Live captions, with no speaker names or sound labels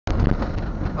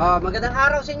Magandang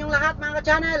araw sa inyong lahat mga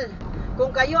ka-channel.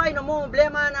 Kung kayo ay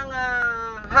namumblema ng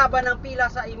haba ng pila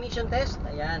sa emission test,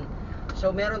 ayan. So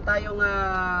meron tayong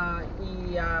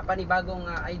panibagong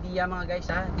idea mga guys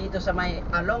dito sa may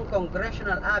along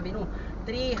Congressional Avenue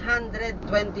 324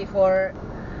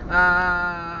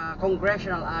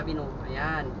 Congressional Avenue.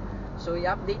 Ayan. So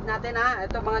i-update natin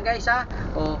ito mga guys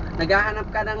naghahanap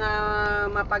ka ng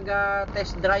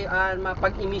mapag-test drive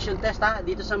mapag-emission test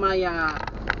dito sa may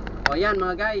yan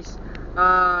mga guys,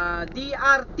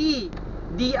 drtdin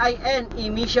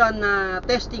Emission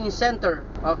Testing Center,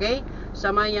 okay?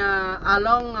 Sa may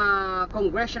along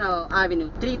Congressional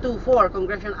Avenue 324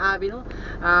 Congressional Avenue,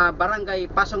 Barangay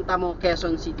Pasong Tamo,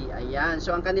 Quezon City. Ayan,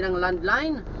 so ang kanilang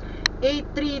landline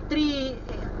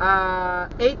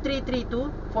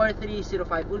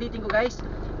 8332-4305. Ulitin ko guys,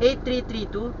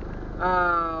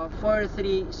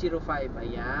 8332-4305.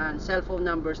 Ayan, cellphone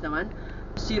numbers naman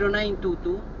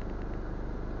 0922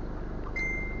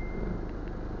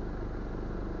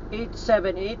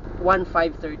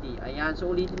 878-1530. Ayan, so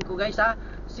ulitin ko guys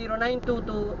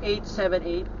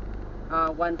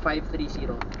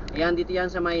 0922-878-1530. Ayan, dito yan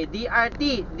sa may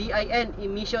DRTDIN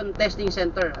Emission Testing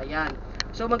Center. Ayan,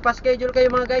 so magpa-schedule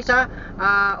kayo mga guys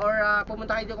or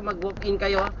pumunta kayo kung mag-walk-in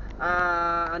kayo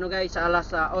guys, sa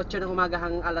alas 8 ng umaga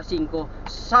hanggang alas 5.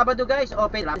 Sabado guys,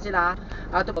 open sila,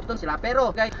 tuputun sila.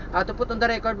 Pero guys, to put on the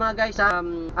record mga guys,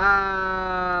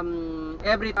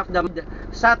 every of the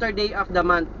Saturday of the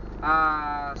month,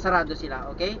 sarado sila,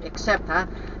 okay? Except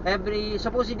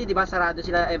supposedly, di ba, sarado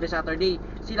sila every Saturday.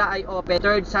 Sila ay open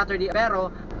third Saturday,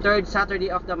 pero third Saturday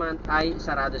of the month ay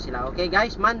sarado sila, okay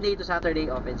guys? Monday to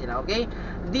Saturday open sila, okay?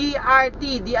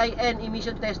 DRTDIN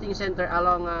Emission Testing Center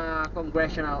along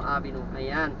Congressional Avenue.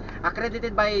 Ayan,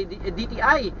 accredited by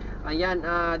DTI. Ayan,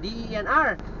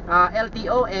 DENR,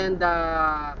 LTO, and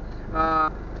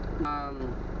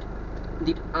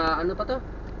ano pa to?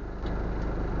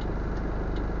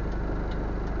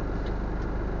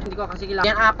 Hindi ko kasi kilala.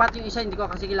 Yan, apat yung isa, hindi ko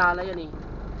kasi kilala yan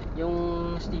yung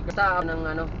sticker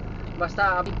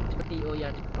basta TO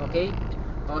yan, okay?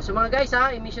 So mga guys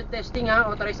emission testing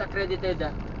authorized accredited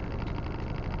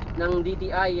ng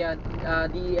DTI,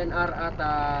 DENR at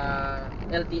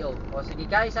LTO. Sige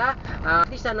guys at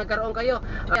least nagkaroon kayo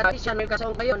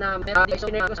na meron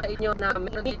ko sa inyo na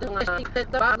meron dito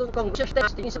bagong congressional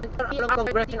testing center along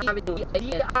Congressional Avenue,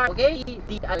 okay?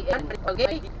 DIN,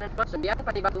 okay? So yan,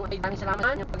 panibagong ay maraming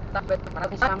salamat yung pagtapit,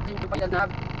 maraming salamat yung pagdadab.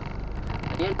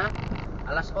 Ayan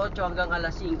alas 8 hanggang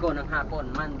alas 5 ng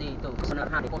hapon, Monday to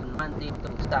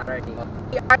Saturday.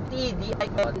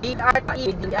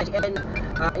 DRTDIN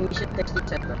Emission Testing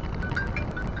Center.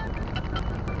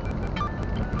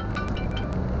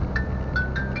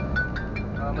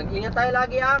 Mag-ingat tayo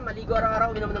lagi maligo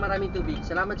araw-araw, inom na maraming tubig.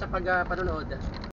 Salamat sa panonood.